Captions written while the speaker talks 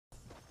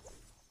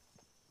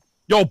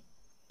Yo,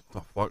 the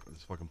fuck?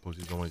 This fucking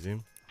pussy's on my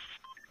team.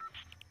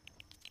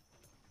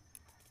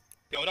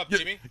 Yo, what up,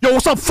 Jimmy? Yo,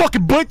 what's up,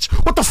 fucking bitch?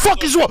 What the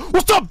fuck is wrong?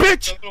 What's up,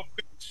 bitch? You little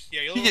bitch.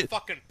 Yeah, you little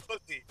fucking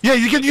pussy. Yeah,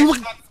 you look.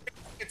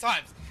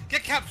 Times.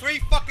 Get capped 3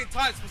 fucking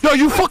times. Yo,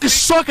 you fucking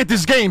suck at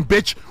this game,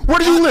 bitch. Where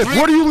do you live?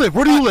 Where do you live?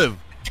 Where do you live?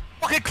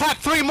 Fucking clap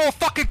 3 more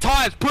fucking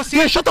times, pussy.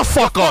 Yeah, shut the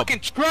fuck up.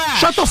 Fucking trash.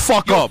 Shut the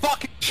fuck You're up.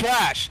 Fucking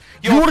trash.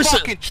 You wanna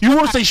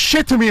say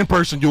shit to me in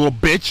person, you little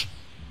bitch?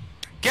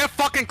 Get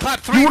fucking clap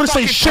 3 You wanna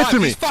fucking say shit to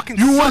me?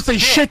 You wanna say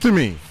shit to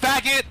me?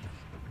 Faggot.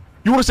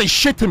 You wanna say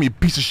shit to me,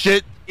 piece of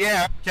shit?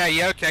 Yeah,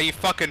 okay, you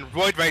fucking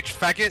roid rage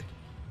faggot.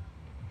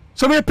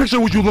 Send me a picture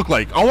of what you look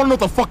like. I wanna know what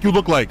the fuck you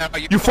look like.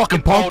 You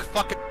fucking punk. Bold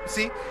fucking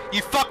pussy.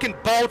 You fucking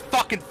bold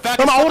fucking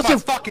faggot. I wanna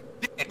see.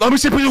 Let me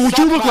see a picture of what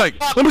you look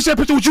like. Let me see a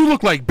picture of what you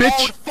look like, bitch.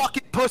 Bold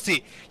fucking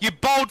pussy. You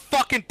bold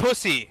fucking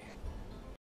pussy.